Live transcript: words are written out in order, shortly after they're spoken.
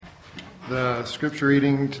The scripture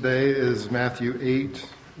reading today is Matthew 8,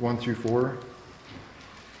 1 through 4.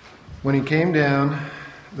 When he came down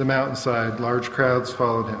the mountainside, large crowds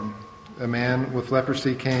followed him. A man with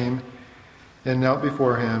leprosy came and knelt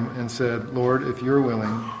before him and said, "Lord, if you are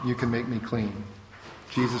willing, you can make me clean."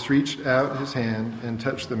 Jesus reached out his hand and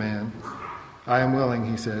touched the man. "I am willing,"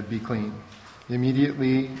 he said, "be clean."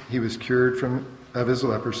 Immediately he was cured of his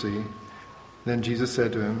leprosy. Then Jesus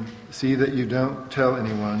said to him, "See that you don't tell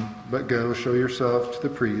anyone, but go show yourself to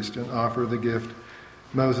the priest and offer the gift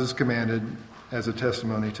Moses commanded as a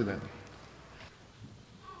testimony to them."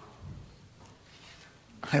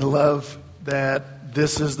 I love that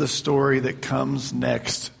this is the story that comes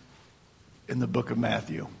next in the book of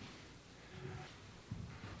Matthew.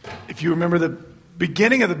 If you remember the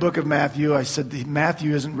beginning of the book of Matthew, I said that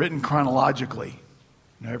Matthew isn't written chronologically.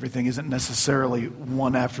 Everything isn't necessarily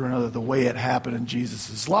one after another the way it happened in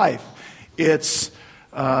Jesus' life. It's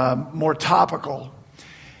more topical.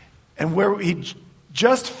 And where he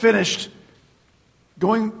just finished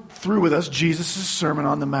going through with us Jesus' Sermon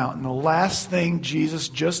on the Mountain, the last thing Jesus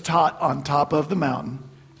just taught on top of the mountain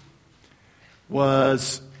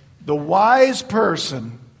was the wise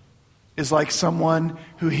person is like someone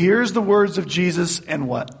who hears the words of Jesus and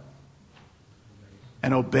what?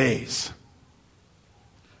 And obeys.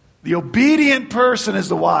 The obedient person is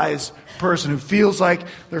the wise person who feels like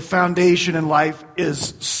their foundation in life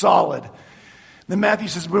is solid. Then Matthew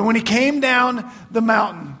says, but when he came down the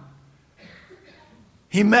mountain,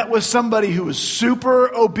 he met with somebody who was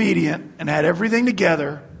super obedient and had everything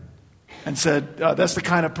together and said, that's the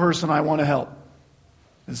kind of person I want to help.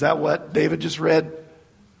 Is that what David just read?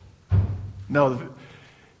 No,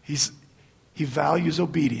 he values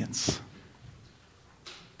obedience,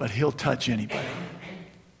 but he'll touch anybody.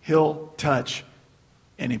 He'll touch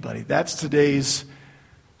anybody. That's today's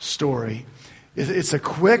story. It's a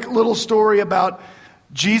quick little story about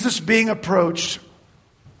Jesus being approached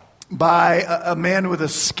by a man with a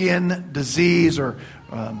skin disease or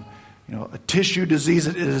a tissue disease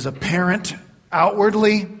that is apparent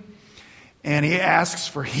outwardly. And he asks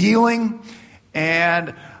for healing.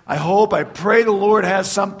 And I pray the Lord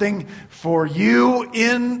has something for you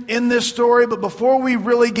in this story. But before we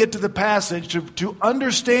really get to the passage, to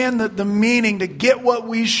understand the meaning, to get what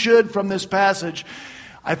we should from this passage,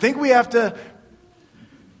 I think we have to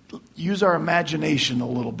use our imagination a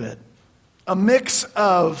little bit. A mix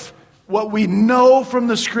of what we know from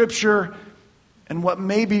the Scripture and what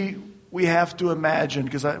maybe we have to imagine.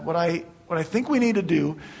 Because what I think we need to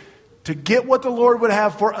do to get what the Lord would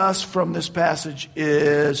have for us from this passage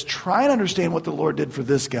is try and understand what the Lord did for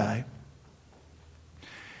this guy.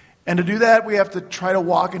 And to do that, we have to try to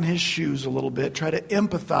walk in his shoes a little bit, try to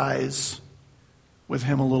empathize with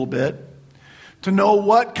him a little bit, to know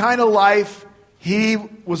what kind of life he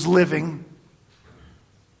was living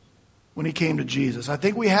when he came to Jesus. I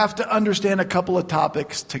think we have to understand a couple of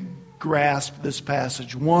topics to grasp this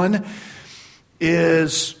passage. One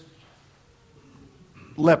is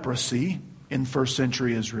leprosy in first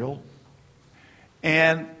century Israel.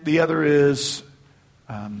 And the other is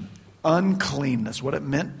uncleanness, what it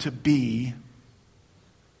meant to be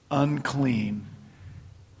unclean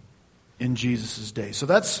in Jesus' day. So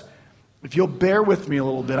that's, if you'll bear with me a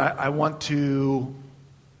little bit, I want to,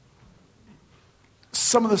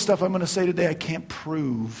 some of the stuff I'm going to say today I can't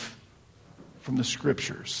prove from the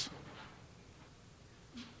Scriptures.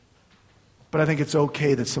 But I think it's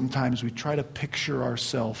okay that sometimes we try to picture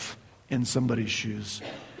ourselves in somebody's shoes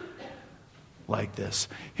like this.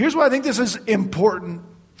 Here's why I think this is important,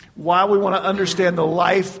 why we want to understand the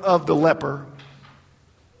life of the leper.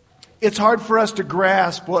 It's hard for us to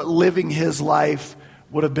grasp what living his life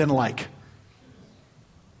would have been like.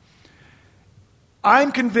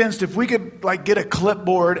 I'm convinced if we could get a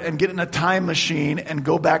clipboard and get in a time machine and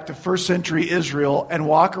go back to first century Israel and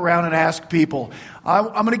walk around and ask people,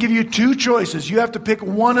 I'm going to give you two choices. You have to pick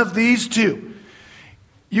one of these two.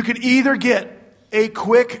 You could either get a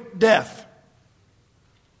quick death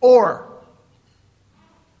or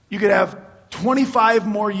you could have 25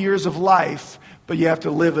 more years of life, but you have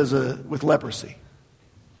to live with leprosy.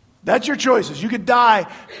 That's your choices. You could die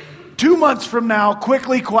 2 months from now,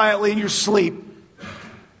 quickly, quietly in your sleep.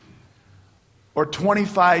 Or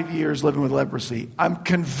 25 years living with leprosy. I'm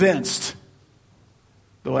convinced,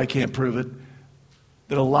 though I can't prove it,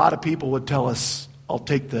 that a lot of people would tell us, I'll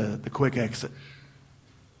take the quick exit.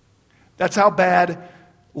 That's how bad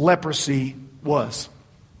leprosy was.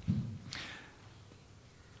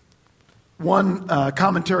 One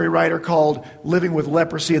commentary writer called living with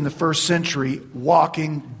leprosy in the first century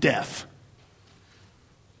walking death.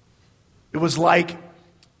 It was like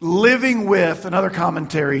living with, another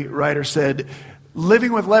commentary writer said,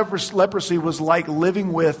 living with leprosy was like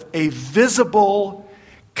living with a visible,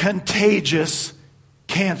 contagious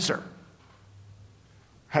cancer.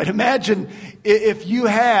 Right? Imagine if you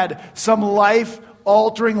had some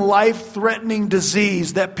life-altering, life-threatening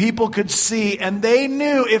disease that people could see, and they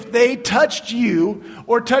knew if they touched you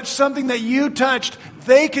or touched something that you touched,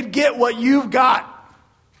 they could get what you've got.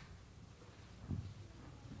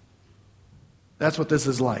 That's what this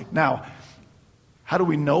is like. Now, how do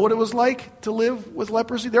we know what it was like to live with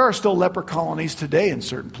leprosy? There are still leper colonies today in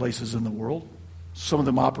certain places in the world. Some of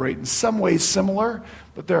them operate in some ways similar,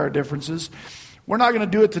 but there are differences. We're not going to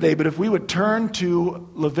do it today, but if we would turn to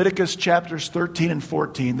Leviticus chapters 13 and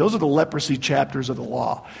 14, those are the leprosy chapters of the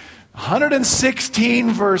law. 116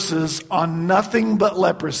 verses on nothing but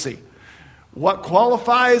leprosy. What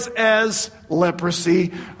qualifies as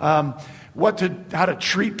leprosy, how to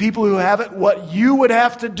treat people who have it, what you would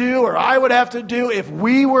have to do or I would have to do if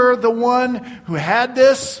we were the one who had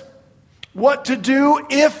this, what to do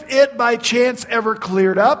if it by chance ever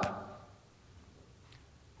cleared up.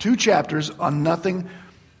 2 chapters on nothing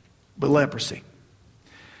but leprosy.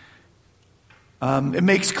 It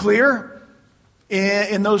makes clear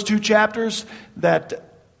in those 2 chapters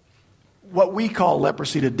that what we call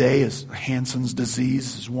leprosy today is Hansen's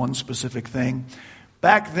disease, is one specific thing.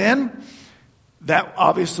 Back then, that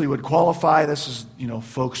obviously would qualify. This is,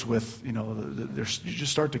 folks with, you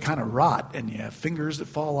just start to kind of rot, and you have fingers that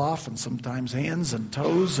fall off, and sometimes hands and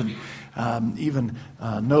toes, and even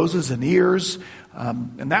noses and ears.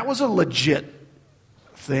 And that was a legit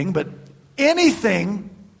thing. But anything,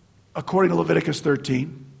 according to Leviticus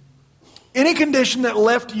 13, any condition that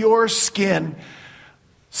left your skin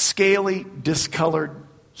scaly, discolored,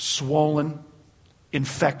 swollen,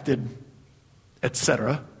 infected,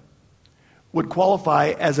 etc., would qualify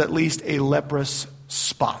as at least a leprous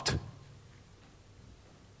spot.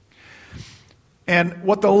 And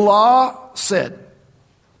what the law said,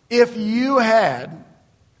 if you had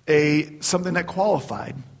something that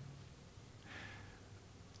qualified,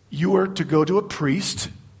 you were to go to a priest.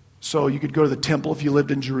 So you could go to the temple if you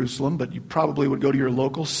lived in Jerusalem, but you probably would go to your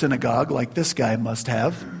local synagogue like this guy must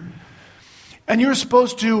have. And you were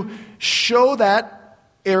supposed to show that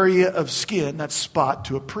area of skin, that spot,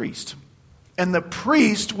 to a priest. And the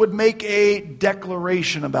priest would make a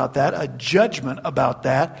declaration about that, a judgment about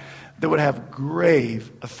that would have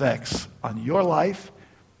grave effects on your life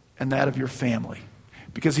and that of your family.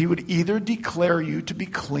 Because he would either declare you to be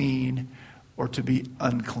clean or to be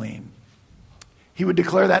unclean. He would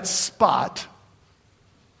declare that spot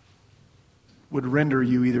would render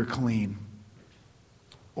you either clean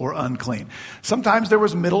or unclean. Sometimes there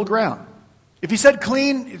was middle ground. If he said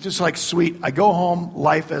clean, it's just like, sweet, I go home,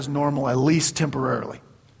 life as normal, at least temporarily.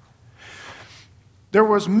 There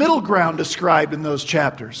was middle ground described in those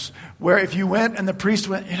chapters, where if you went and the priest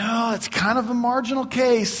went, it's kind of a marginal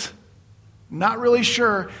case, not really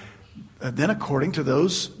sure. And then according to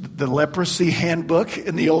the leprosy handbook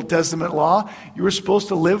in the Old Testament law, you were supposed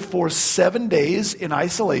to live for 7 days in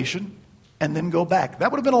isolation and then go back.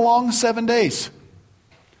 That would have been a long 7 days.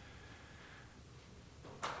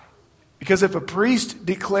 Because if a priest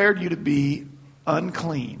declared you to be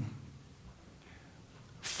unclean,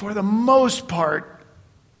 for the most part,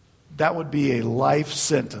 that would be a life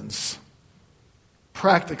sentence,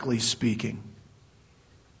 practically speaking.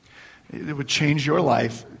 It would change your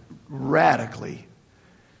life radically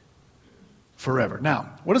forever.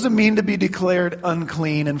 Now, what does it mean to be declared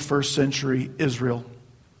unclean in first century Israel?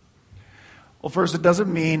 Well, first,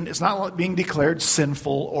 it's not like being declared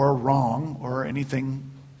sinful or wrong or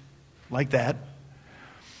anything like that.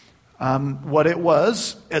 What it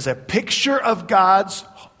was as a picture of God's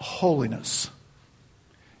holiness.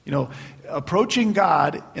 Approaching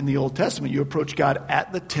God in the Old Testament, you approach God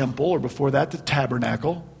at the temple, or before that, the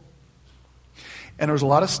tabernacle. And there was a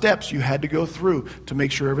lot of steps you had to go through to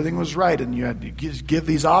make sure everything was right. And you had to give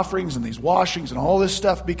these offerings and these washings and all this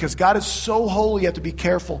stuff, because God is so holy, you have to be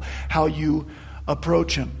careful how you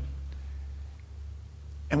approach Him.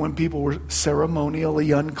 And when people were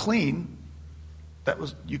ceremonially unclean,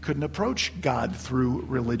 you couldn't approach God through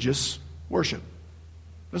religious worship.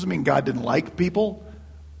 Doesn't mean God didn't like people,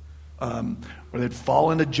 or they'd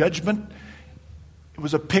fall into judgment. It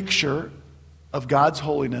was a picture of God's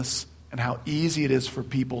holiness and how easy it is for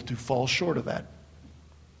people to fall short of that.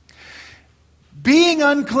 Being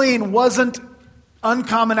unclean wasn't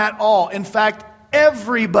uncommon at all. In fact,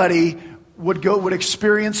 everybody would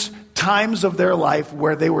experience times of their life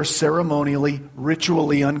where they were ceremonially,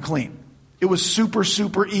 ritually unclean. It was super,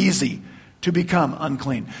 super easy to become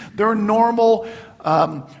unclean. There are normal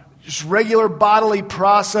just regular bodily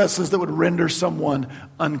processes that would render someone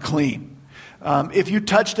unclean. If you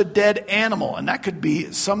touched a dead animal, and that could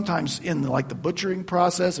be sometimes in the butchering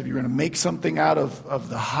process, if you're going to make something out of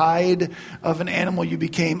the hide of an animal, you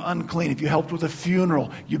became unclean. If you helped with a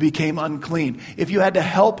funeral, you became unclean. If you had to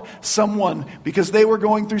help someone because they were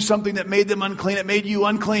going through something that made them unclean, it made you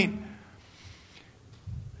unclean.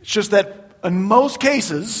 It's just that in most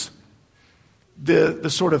cases, the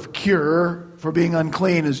sort of cure for being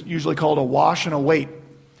unclean is usually called a wash and a wait.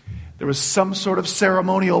 There was some sort of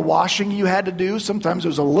ceremonial washing you had to do. Sometimes it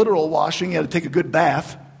was a literal washing. You had to take a good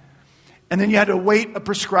bath. And then you had to wait a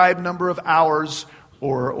prescribed number of hours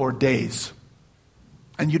or days.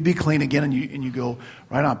 And you'd be clean again and you go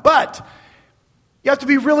right on. But you have to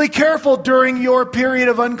be really careful during your period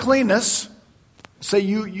of uncleanness. Say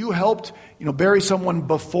you helped bury someone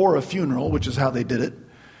before a funeral, which is how they did it.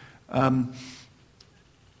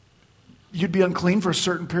 You'd be unclean for a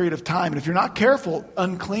certain period of time. And if you're not careful,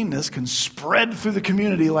 uncleanness can spread through the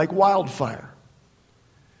community like wildfire.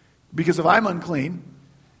 Because if I'm unclean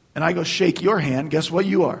and I go shake your hand, guess what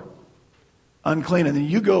you are? Unclean. And then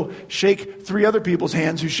you go shake 3 other people's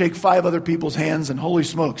hands who shake 5 other people's hands, and holy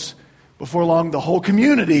smokes, before long the whole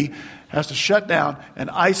community has to shut down and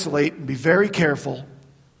isolate and be very careful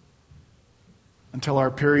until our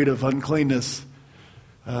period of uncleanness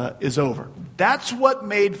is over. That's what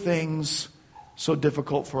made things so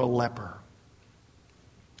difficult for a leper.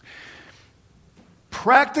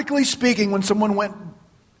 Practically speaking, when someone went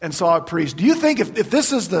and saw a priest, do you think if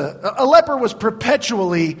this is a leper was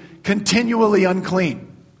perpetually, continually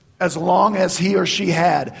unclean as long as he or she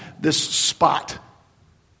had this spot?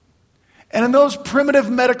 And in those primitive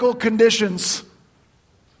medical conditions,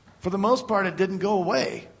 for the most part, it didn't go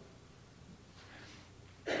away.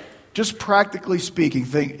 Just practically speaking,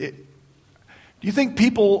 do you think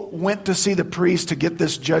people went to see the priest to get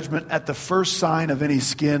this judgment at the first sign of any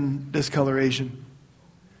skin discoloration?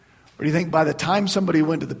 Or do you think by the time somebody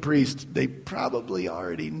went to the priest, they probably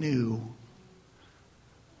already knew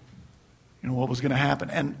what was going to happen?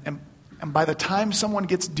 And by the time someone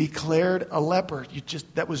gets declared a leper,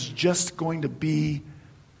 that was just going to be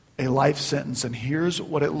a life sentence. And here's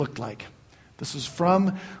what it looked like. This is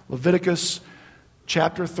from Leviticus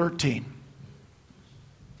chapter 13.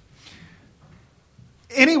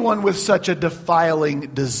 Anyone with such a defiling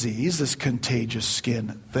disease, this contagious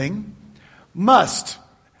skin thing, must,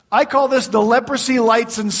 I call this the leprosy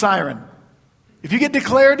lights and siren. If you get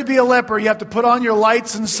declared to be a leper, you have to put on your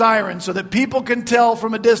lights and sirens so that people can tell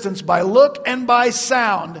from a distance by look and by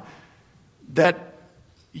sound that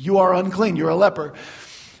you are unclean, you're a leper.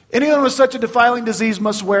 Anyone with such a defiling disease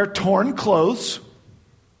must wear torn clothes.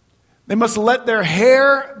 They must let their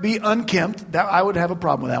hair be unkempt. I would have a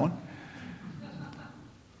problem with that one.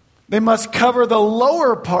 They must cover the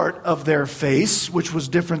lower part of their face, which was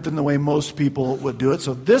different than the way most people would do it.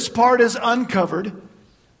 So this part is uncovered.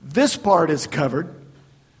 This part is covered.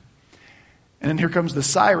 And then here comes the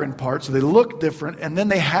siren part. So they look different. And then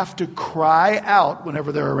they have to cry out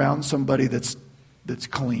whenever they're around somebody that's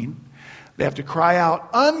clean. They have to cry out,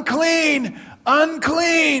 unclean,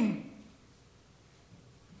 unclean.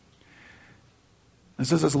 It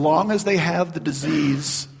says as long as they have the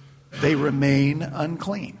disease, they remain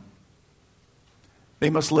unclean. They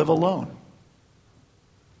must live alone.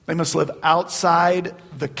 They must live outside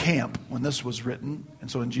the camp when this was written. And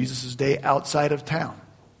so in Jesus' day, outside of town.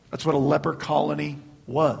 That's what a leper colony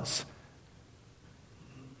was.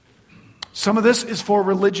 Some of this is for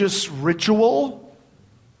religious ritual.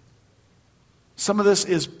 Some of this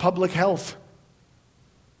is public health.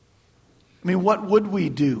 I mean, what would we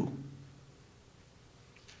do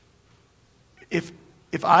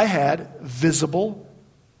if I had visible,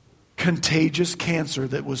 contagious cancer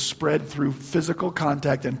that was spread through physical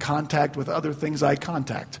contact and contact with other things I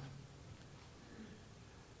contact?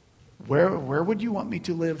 Where would you want me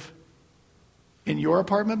to live? In your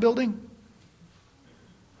apartment building?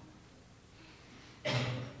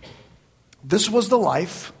 This was the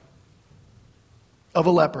life of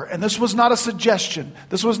a leper. And this was not a suggestion.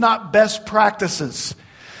 This was not best practices.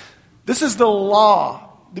 This is the law.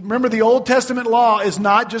 Remember, the Old Testament law is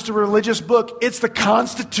not just a religious book. It's the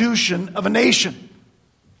constitution of a nation.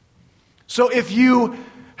 So if you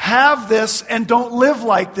have this and don't live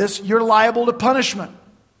like this, you're liable to punishment.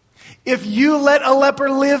 If you let a leper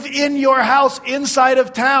live in your house inside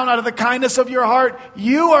of town out of the kindness of your heart,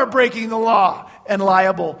 you are breaking the law and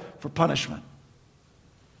liable for punishment.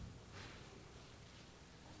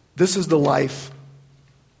 This is the life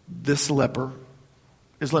this leper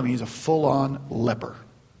is living. He's a full-on leper.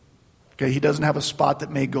 Okay, he doesn't have a spot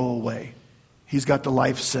that may go away. He's got the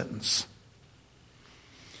life sentence.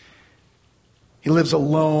 He lives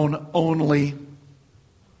alone only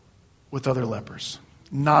with other lepers,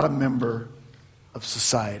 not a member of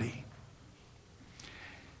society,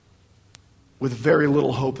 with very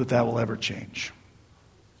little hope that that will ever change.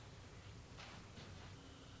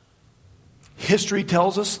 History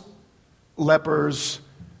tells us lepers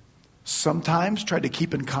sometimes tried to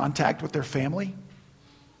keep in contact with their family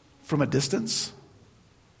from a distance.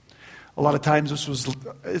 A lot of times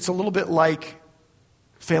it's a little bit like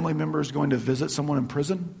family members going to visit someone in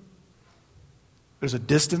prison. There's a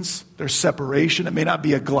distance, there's separation. It may not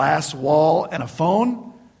be a glass wall and a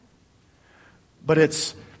phone, but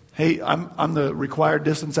it's, hey, I'm the required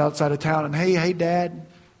distance outside of town, and hey, Dad,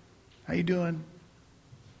 how you doing?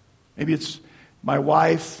 Maybe it's my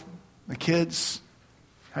wife, the kids,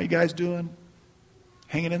 how you guys doing?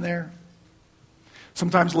 Hanging in there?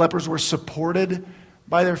 Sometimes lepers were supported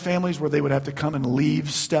by their families where they would have to come and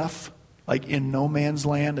leave stuff, like in no man's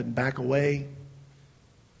land, and back away.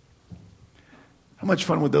 How much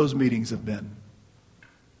fun would those meetings have been?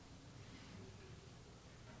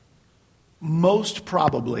 Most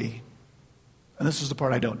probably, and this is the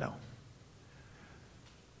part I don't know,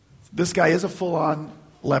 this guy is a full-on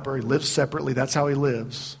leper. He lives separately. That's how he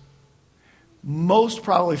lives. Most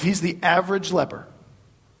probably, if he's the average leper,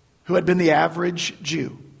 who had been the average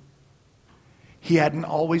Jew, he hadn't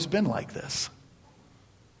always been like this.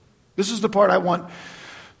 This is the part I want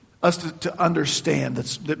us to understand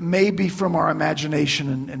that may be from our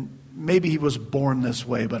imagination, and maybe he was born this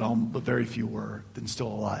way, but very few were and still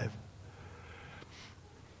alive.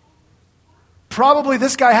 Probably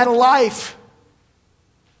this guy had a life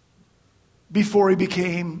before he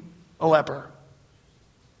became a leper.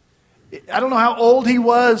 I don't know how old he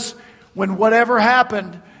was when whatever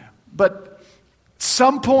happened, but at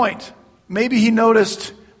some point, maybe he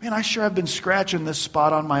noticed, man, I sure have been scratching this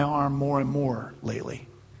spot on my arm more and more lately.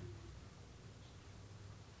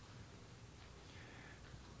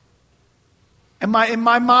 And in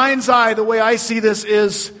my mind's eye, the way I see this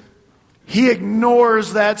is he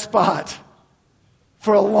ignores that spot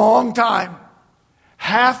for a long time.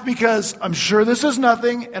 Half because I'm sure this is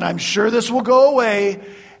nothing and I'm sure this will go away,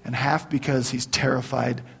 and half because he's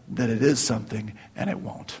terrified that it is something and it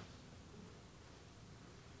won't.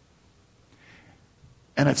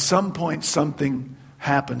 And at some point something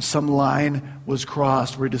happened. Some line was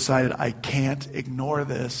crossed where he decided, I can't ignore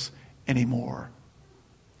this anymore.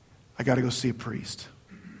 I got to go see a priest.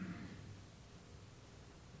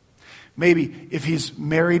 Maybe if he's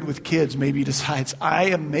married with kids, maybe he decides, I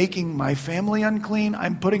am making my family unclean.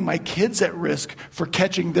 I'm putting my kids at risk for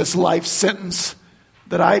catching this life sentence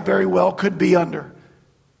that I very well could be under.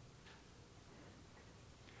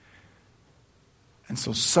 And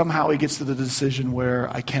so somehow he gets to the decision where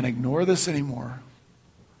I can't ignore this anymore.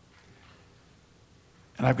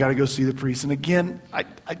 And I've got to go see the priest. And again,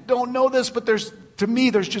 I don't know this, but to me,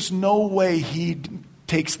 there's just no way he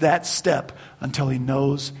takes that step until he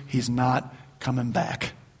knows he's not coming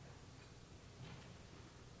back.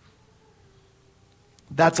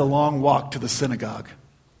 That's a long walk to the synagogue.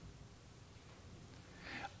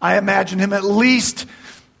 I imagine him at least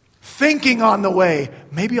thinking on the way,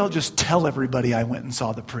 maybe I'll just tell everybody I went and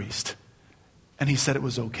saw the priest. And he said it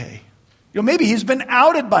was okay. Maybe he's been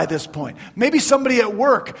outed by this point. Maybe somebody at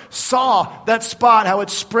work saw that spot, how it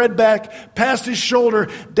spread back past his shoulder,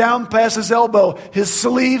 down past his elbow. His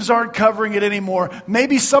sleeves aren't covering it anymore.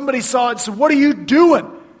 Maybe somebody saw it and said, what are you doing?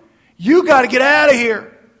 You got to get out of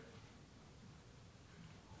here.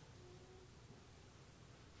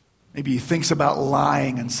 Maybe he thinks about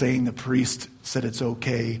lying and saying the priest said it's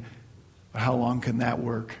okay. But how long can that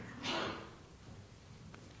work?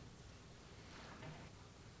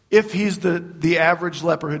 If he's the average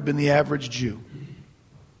leper who'd been the average Jew,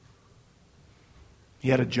 he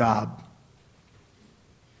had a job.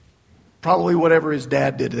 Probably whatever his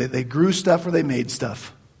dad did. They grew stuff or they made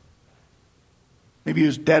stuff. Maybe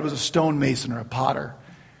his dad was a stonemason or a potter.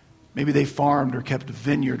 Maybe they farmed or kept a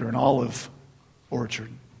vineyard or an olive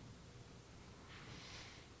orchard.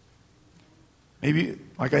 Maybe,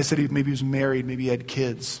 like I said, maybe he was married, maybe he had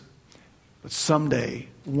kids. But someday,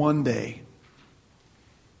 one day,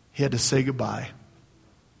 he had to say goodbye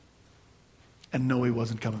and know he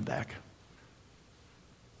wasn't coming back.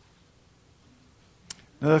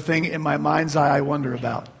 Another thing in my mind's eye I wonder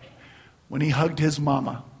about, when he hugged his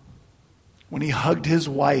mama, when he hugged his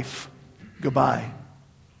wife goodbye,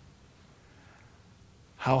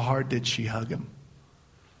 how hard did she hug him?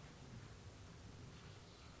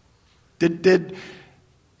 Did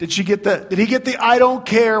he get the I don't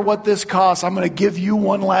care what this costs, I'm going to give you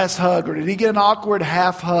one last hug? Or did he get an awkward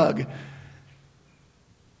half hug?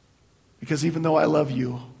 Because even though I love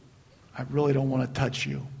you, I really don't want to touch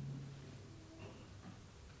you.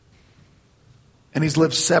 And he's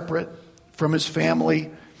lived separate from his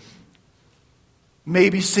family,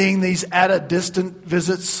 maybe seeing these at a distant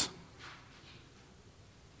visits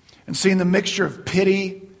and seeing the mixture of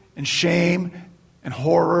pity and shame and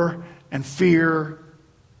horror and fear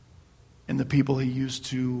in the people he used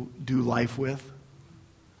to do life with.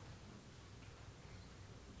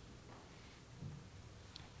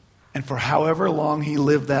 And for however long he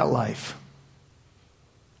lived that life,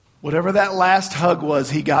 whatever that last hug was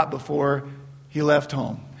he got before he left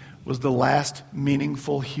home was the last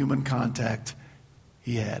meaningful human contact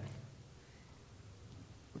he had.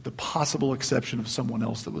 With the possible exception of someone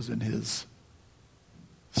else that was in his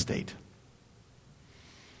state.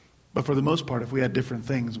 But for the most part, if we had different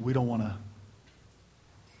things, we don't want to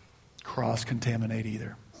cross-contaminate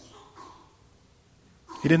either.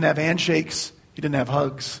 He didn't have handshakes. He didn't have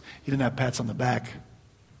hugs. He didn't have pats on the back.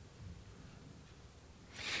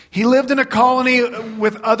 He lived in a colony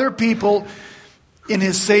with other people in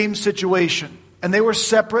his same situation. And they were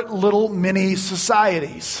separate little mini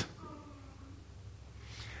societies.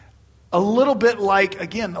 A little bit like,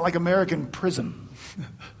 again, like American prison.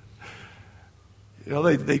 You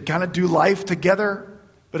know, they kind of do life together,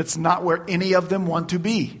 but it's not where any of them want to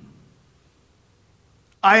be.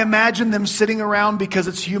 I imagine them sitting around because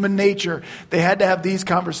it's human nature. They had to have these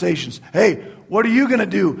conversations. Hey, what are you going to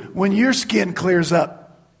do when your skin clears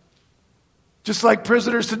up? Just like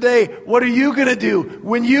prisoners today, what are you going to do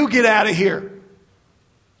when you get out of here?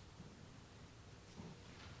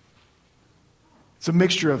 It's a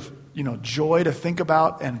mixture of, joy to think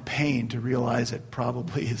about and pain to realize it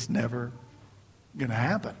probably is never going to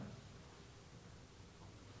happen.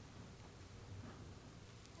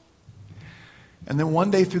 And then one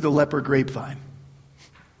day through the leper grapevine,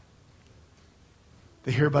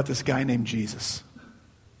 they hear about this guy named Jesus.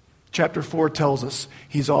 Chapter 4 tells us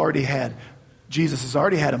Jesus has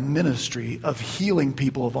already had a ministry of healing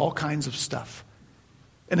people of all kinds of stuff.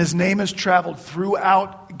 And his name has traveled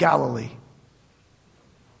throughout Galilee.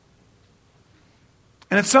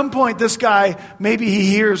 And at some point, this guy, maybe he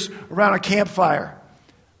hears around a campfire,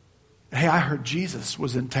 hey, I heard Jesus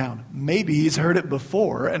was in town. Maybe he's heard it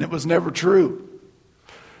before and it was never true.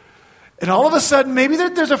 And all of a sudden, maybe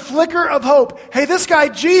there's a flicker of hope. Hey, this guy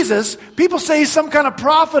Jesus, people say he's some kind of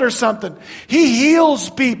prophet or something. He heals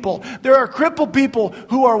people. There are crippled people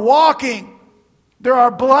who are walking. There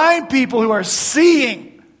are blind people who are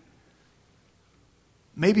seeing.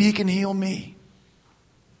 Maybe he can heal me.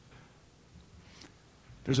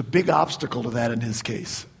 There's a big obstacle to that in his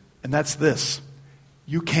case. And that's this.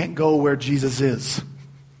 You can't go where Jesus is.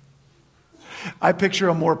 I picture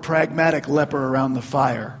a more pragmatic leper around the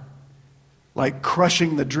fire, like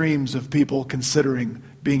crushing the dreams of people considering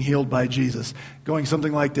being healed by Jesus. Going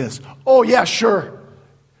something like this. Oh yeah, sure.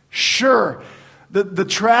 Sure. The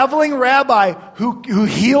traveling rabbi who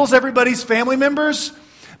heals everybody's family members,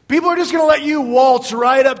 people are just going to let you waltz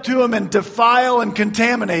right up to him and defile and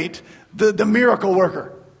contaminate the miracle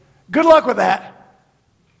worker. Good luck with that.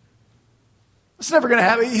 It's never going to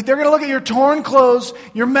happen. They're going to look at your torn clothes,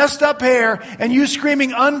 your messed up hair, and you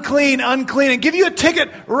screaming, unclean, unclean, and give you a ticket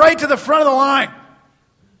right to the front of the line.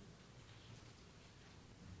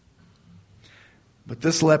 But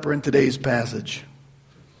this leper in today's passage,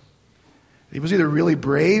 he was either really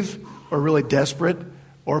brave or really desperate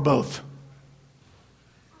or both.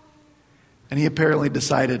 And he apparently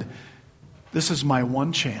decided, this is my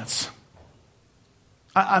one chance.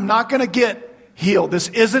 I'm not going to get healed. This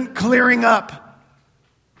isn't clearing up.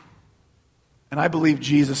 And I believe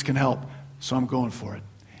Jesus can help, so I'm going for it.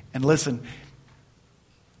 And listen,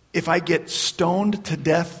 if I get stoned to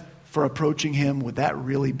death for approaching him, would that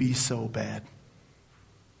really be so bad?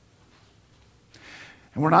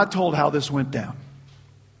 And we're not told how this went down.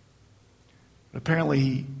 But apparently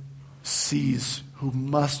he sees who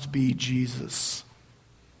must be Jesus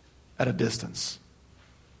at a distance.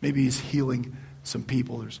 Maybe he's healing some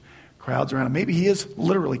people. There's crowds around him. Maybe he is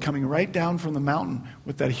literally coming right down from the mountain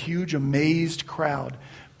with that huge, amazed crowd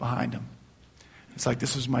behind him. It's like,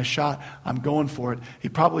 this is my shot. I'm going for it. He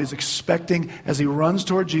probably is expecting, as he runs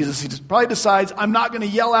toward Jesus, he probably decides, I'm not going to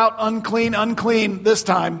yell out, unclean, unclean this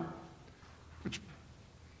time.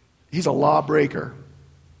 He's a lawbreaker.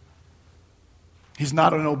 He's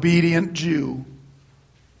not an obedient Jew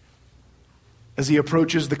as he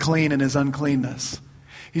approaches the clean in his uncleanness.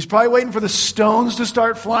 He's probably waiting for the stones to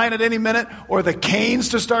start flying at any minute or the canes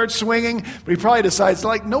to start swinging. But he probably decides,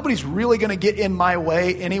 like, nobody's really going to get in my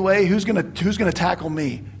way anyway. Who's going to tackle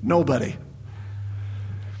me? Nobody.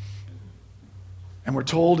 And we're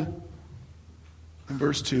told in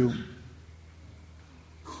verse 2,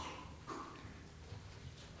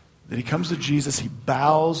 Then he comes to Jesus. He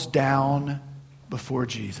bows down before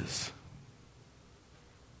Jesus.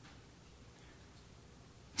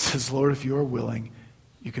 He says, Lord, if you are willing,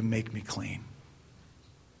 you can make me clean.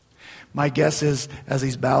 My guess is, as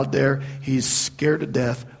he's bowed there, he's scared to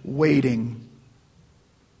death, waiting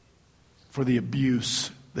for the abuse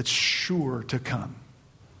that's sure to come.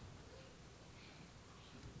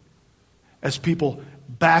 As people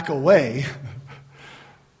back away,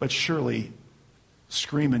 but surely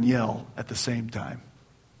scream and yell at the same time.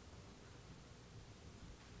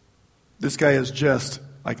 This guy is just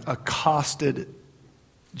like accosted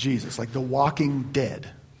Jesus, like the walking dead.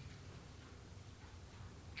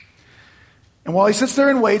 And while he sits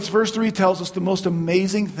there and waits, verse 3 tells us the most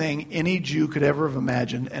amazing thing any Jew could ever have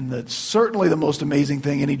imagined, and certainly the most amazing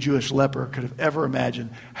thing any Jewish leper could have ever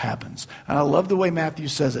imagined happens. And I love the way Matthew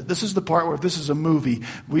says it. This is the part where, if this is a movie,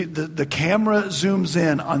 the camera zooms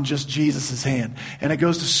in on just Jesus' hand, and it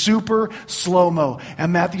goes to super slow-mo.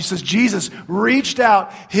 And Matthew says, Jesus reached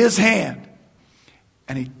out his hand,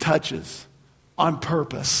 and he touches, on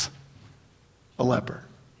purpose, a leper.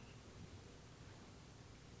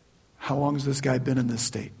 How long has this guy been in this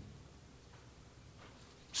state?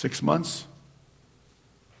 6 months?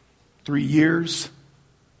 3 years?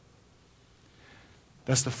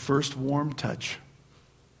 That's the first warm touch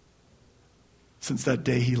since that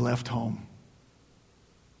day he left home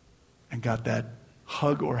and got that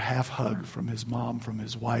hug or half hug from his mom, from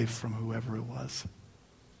his wife, from whoever it was.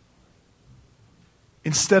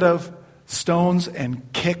 Instead of stones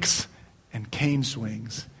and kicks and cane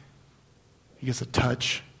swings, he gets a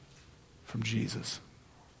touch from Jesus.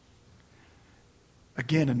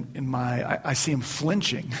 Again, I see him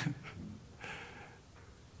flinching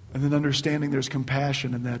and then understanding there's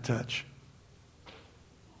compassion in that touch.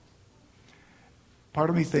 Part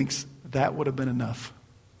of me thinks that would have been enough.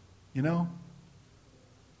 You know,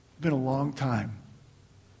 it's been a long time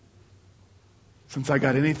since I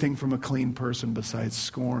got anything from a clean person besides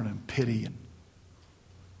scorn and pity and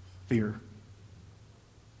fear.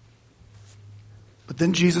 But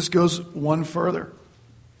then Jesus goes one further.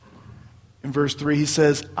 In verse 3, he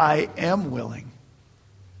says, I am willing.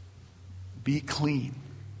 Be clean.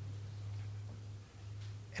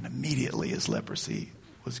 And immediately his leprosy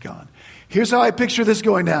was gone. Here's how I picture this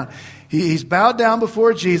going down. He's bowed down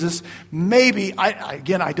before Jesus. Maybe, I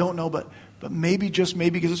don't know, but maybe, just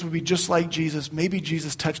maybe, because this would be just like Jesus, maybe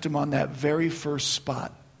Jesus touched him on that very first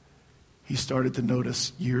spot he started to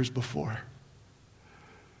notice years before.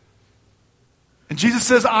 And Jesus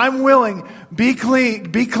says, I'm willing, be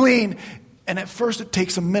clean. And at first it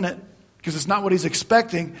takes a minute, because it's not what he's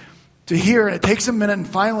expecting to hear. And it takes a minute, and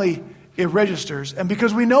finally it registers. And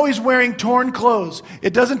because we know he's wearing torn clothes,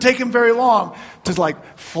 it doesn't take him very long to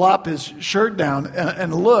flop his shirt down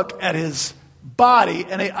and look at his body.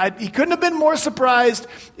 And he couldn't have been more surprised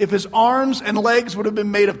if his arms and legs would have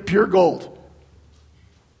been made of pure gold.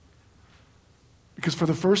 Because for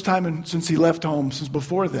the first time since he left home, since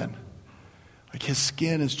before then, his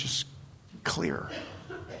skin is just clear.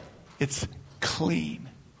 It's clean.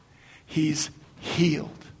 He's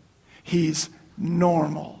healed. He's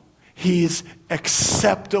normal. He's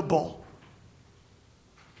acceptable.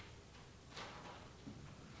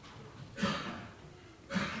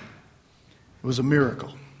 It was a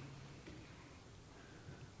miracle.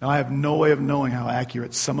 Now, I have no way of knowing how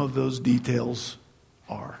accurate some of those details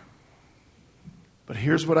are. But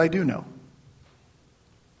here's what I do know.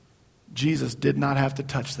 Jesus did not have to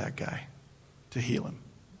touch that guy to heal him.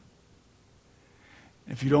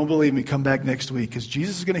 If you don't believe me, come back next week, because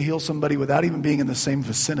Jesus is going to heal somebody without even being in the same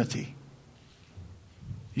vicinity.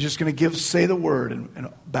 He's just going to say the word, and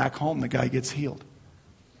back home the guy gets healed.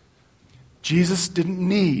 Jesus didn't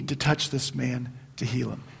need to touch this man to heal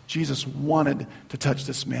him. Jesus wanted to touch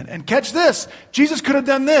this man. And catch this, Jesus could have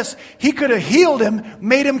done this. He could have healed him,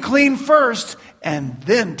 made him clean first, and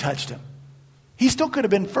then touched him. He still could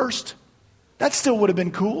have been first. That still would have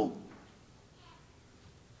been cool.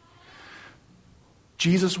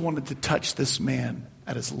 Jesus wanted to touch this man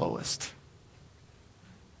at his lowest,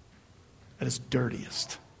 at his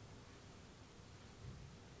dirtiest,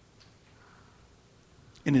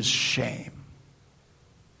 in his shame.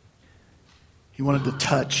 He wanted to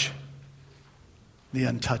touch the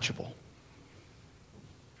untouchable.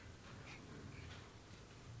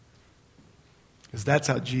 Because that's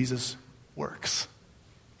how Jesus works.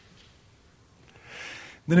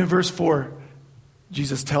 Then in verse 4,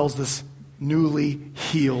 Jesus tells this newly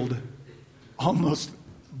healed, almost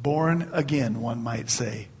born again, one might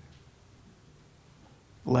say,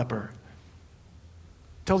 leper.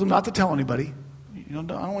 Tells him not to tell anybody. I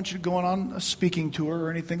don't want you going on a speaking tour or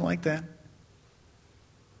anything like that.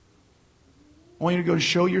 I want you to go and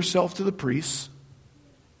show yourself to the priests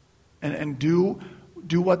and do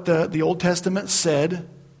what the Old Testament said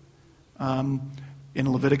in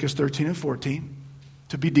Leviticus 13 and 14,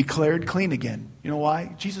 to be declared clean again. You know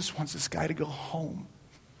why? Jesus wants this guy to go home.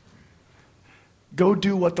 Go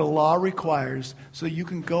do what the law requires so that you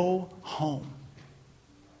can go home.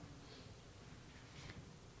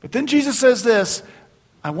 But then Jesus says this,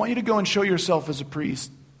 I want you to go and show yourself as a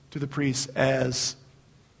priest, to the priests, as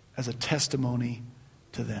a testimony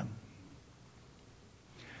to them.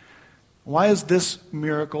 Why is this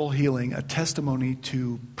miracle healing a testimony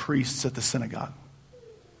to priests at the synagogue?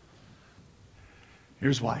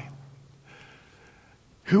 Here's why.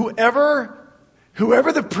 Whoever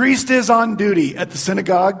the priest is on duty at the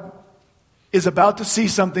synagogue is about to see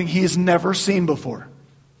something he has never seen before.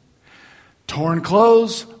 Torn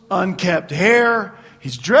clothes, unkept hair.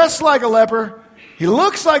 He's dressed like a leper. He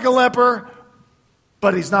looks like a leper,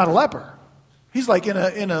 but he's not a leper. He's like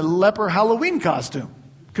in a leper Halloween costume,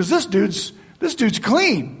 because this dude's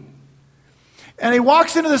clean. And he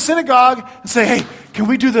walks into the synagogue and say, "Hey, can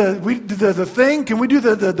we do the thing? Can we do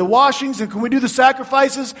the washings, and can we do the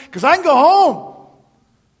sacrifices? Because I can go home.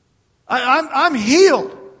 I'm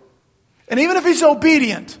healed." And even if he's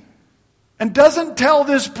obedient and doesn't tell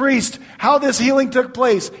this priest how this healing took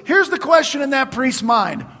place, here's the question in that priest's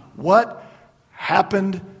mind: what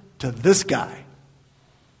happened to this guy?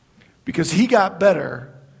 Because he got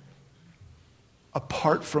better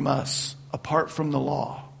apart from us, apart from the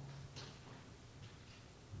law.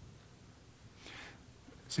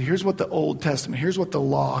 So here's what the Old Testament, here's what the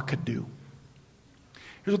law could do.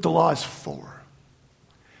 Here's what the law is for.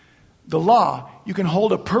 The law, you can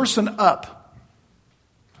hold a person up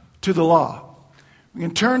to the law. We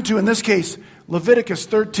can turn to, in this case, Leviticus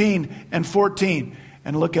 13 and 14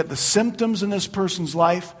 and look at the symptoms in this person's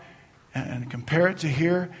life and compare it to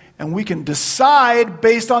here. And we can decide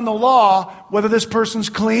based on the law whether this person's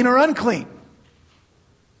clean or unclean.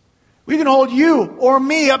 We can hold you or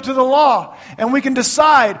me up to the law, and we can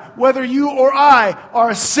decide whether you or I are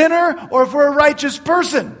a sinner or if we're a righteous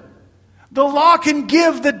person. The law can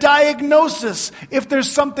give the diagnosis if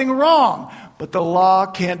there's something wrong, but the law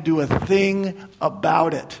can't do a thing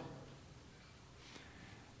about it.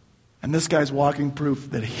 And this guy's walking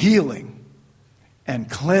proof that healing and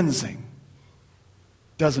cleansing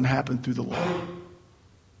doesn't happen through the law.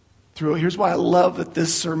 Here's why I love that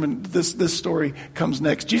this sermon, this story comes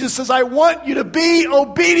next. Jesus says, I want you to be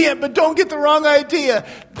obedient, but don't get the wrong idea.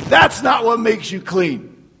 That's not what makes you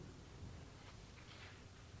clean.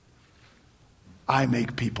 I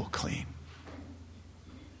make people clean.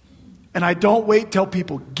 And I don't wait till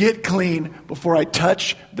people get clean before I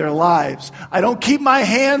touch their lives. I don't keep my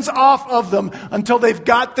hands off of them until they've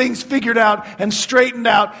got things figured out and straightened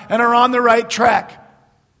out and are on the right track.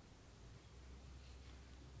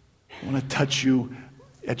 I want to touch you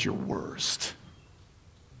at your worst.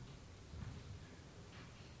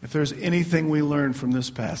 If there's anything we learn from this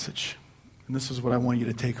passage, and this is what I want you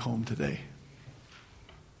to take home today,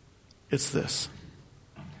 it's this.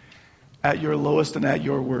 At your lowest and at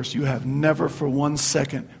your worst, you have never for 1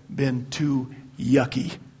 second been too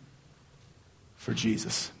yucky for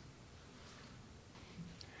Jesus.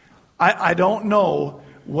 I don't know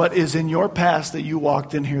what is in your past that you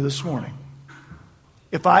walked in here this morning.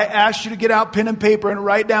 If I asked you to get out pen and paper and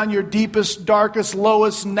write down your deepest, darkest,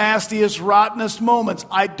 lowest, nastiest, rottenest moments,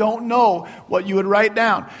 I don't know what you would write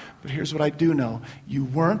down. But here's what I do know. You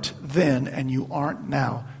weren't then and you aren't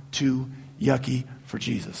now too yucky for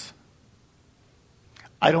Jesus.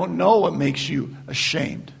 I don't know what makes you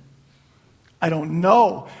ashamed. I don't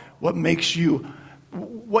know what makes you,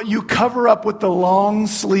 what you cover up with the long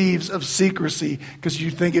sleeves of secrecy, because you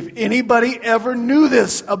think if anybody ever knew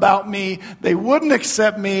this about me, they wouldn't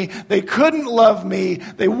accept me, they couldn't love me,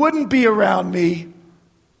 they wouldn't be around me.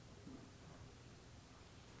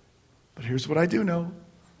 But here's what I do know.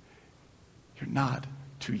 You're not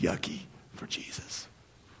too yucky for Jesus.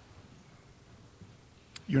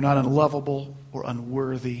 You're not unlovable or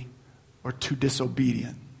unworthy or too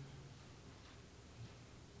disobedient.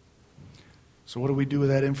 So what do we do with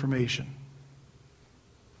that information?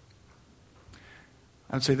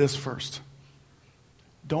 I'd say this first.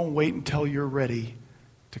 Don't wait until you're ready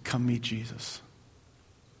to come meet Jesus.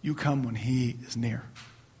 You come when he is near.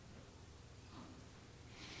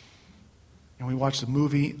 And we watched a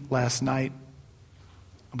movie last night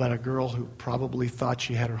about a girl who probably thought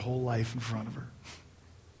she had her whole life in front of her.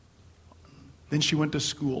 Then she went to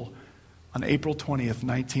school on April 20th,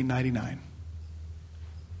 1999.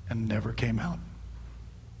 And never came out.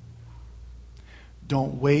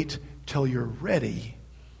 Don't wait till you're ready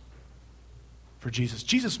for Jesus.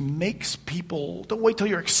 Jesus makes people, don't wait till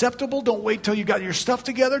you're acceptable. Don't wait till you got your stuff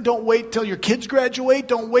together. Don't wait till your kids graduate.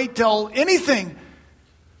 Don't wait till anything.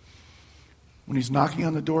 When he's knocking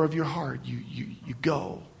on the door of your heart, you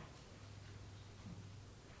go.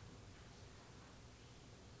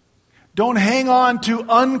 Don't hang on to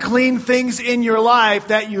unclean things in your life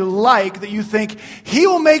that you like, that you think, he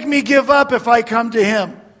will make me give up if I come to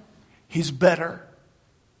him. He's better.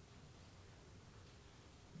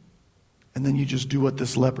 And then you just do what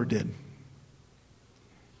this leper did. You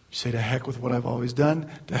say, to heck with what I've always done.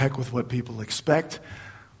 To heck with what people expect.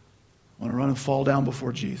 I want to run and fall down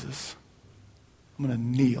before Jesus. I'm going to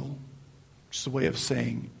kneel. Just a way of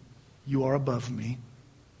saying, you are above me.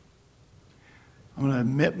 I'm going to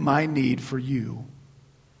admit my need for you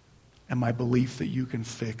and my belief that you can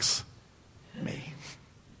fix me.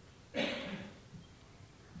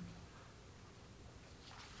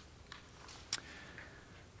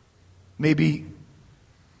 Maybe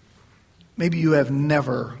you have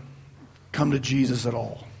never come to Jesus at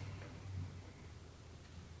all.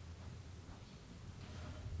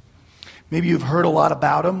 Maybe you've heard a lot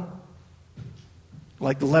about him,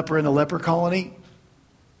 like the leper in the leper colony.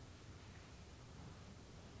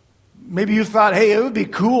 Maybe you thought, hey, it would be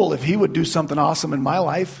cool if he would do something awesome in my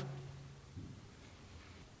life.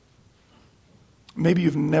 Maybe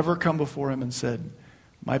you've never come before him and said,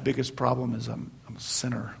 my biggest problem is I'm a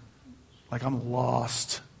sinner. Like I'm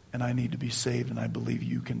lost and I need to be saved, and I believe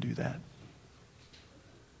you can do that.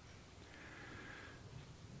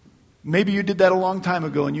 Maybe you did that a long time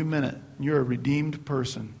ago and you meant it. You're a redeemed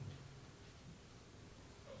person.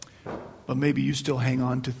 But maybe you still hang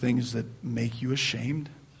on to things that make you ashamed.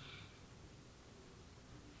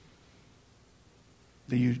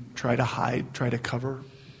 That you try to hide, try to cover.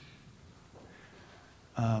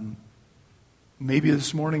 Maybe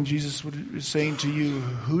this morning Jesus was saying to you,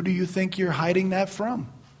 who do you think you're hiding that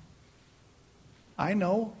from? I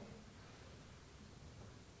know.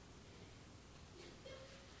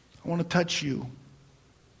 I want to touch you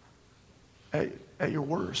at your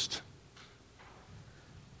worst.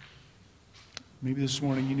 Maybe this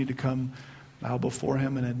morning you need to come bow before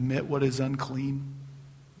him and admit what is unclean.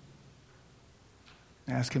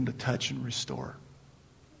 Ask him to touch and restore.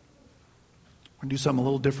 We're going to do something a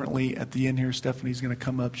little differently at the end here. Stephanie's going to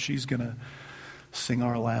come up. She's going to sing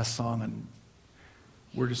our last song, and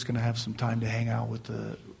we're just going to have some time to hang out with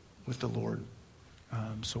the Lord.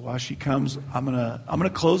 So while she comes, I'm gonna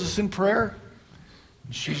close us in prayer.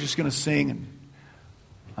 And she's just going to sing, and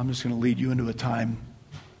I'm just going to lead you into a time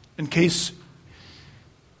in case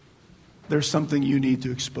there's something you need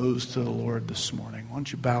to expose to the Lord this morning. Why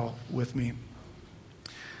don't you bow with me?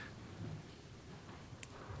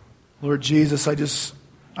 Lord Jesus,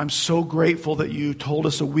 I'm so grateful that you told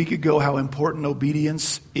us a week ago how important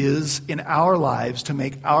obedience is in our lives to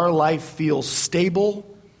make our life feel stable.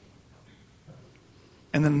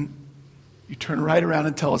 And then you turn right around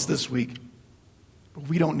and tell us this week,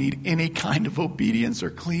 we don't need any kind of obedience or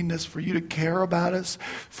cleanness for you to care about us,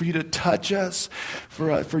 for you to touch us,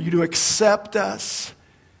 for you to accept us.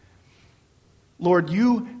 Lord,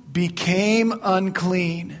 you became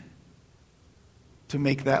unclean to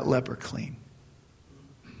make that leper clean.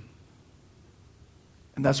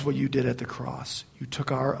 And that's what you did at the cross. You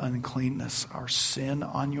took our uncleanness, our sin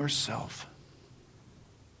on yourself,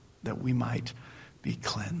 that we might be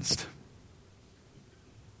cleansed.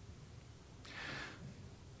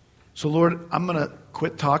 So Lord, I'm going to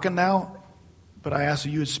quit talking now, but I ask that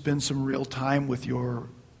you would spend some real time with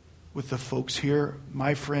the folks here,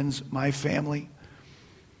 my friends, my family.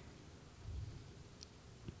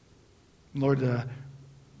 Lord,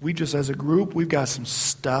 we just as a group, we've got some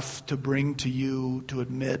stuff to bring to you to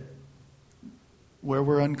admit where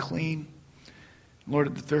we're unclean.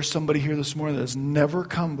 Lord, if there's somebody here this morning that has never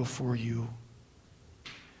come before you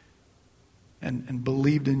and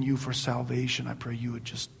believed in you for salvation, I pray you would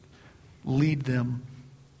just lead them.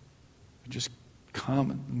 Just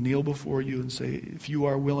come and kneel before you and say, if you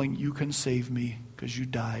are willing, you can save me because you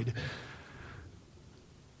died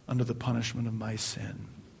under the punishment of my sin.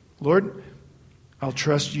 Lord, I'll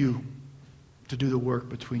trust you to do the work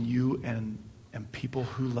between you and people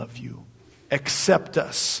who love you. Accept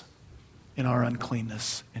us in our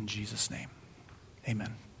uncleanness in Jesus' name.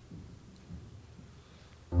 Amen.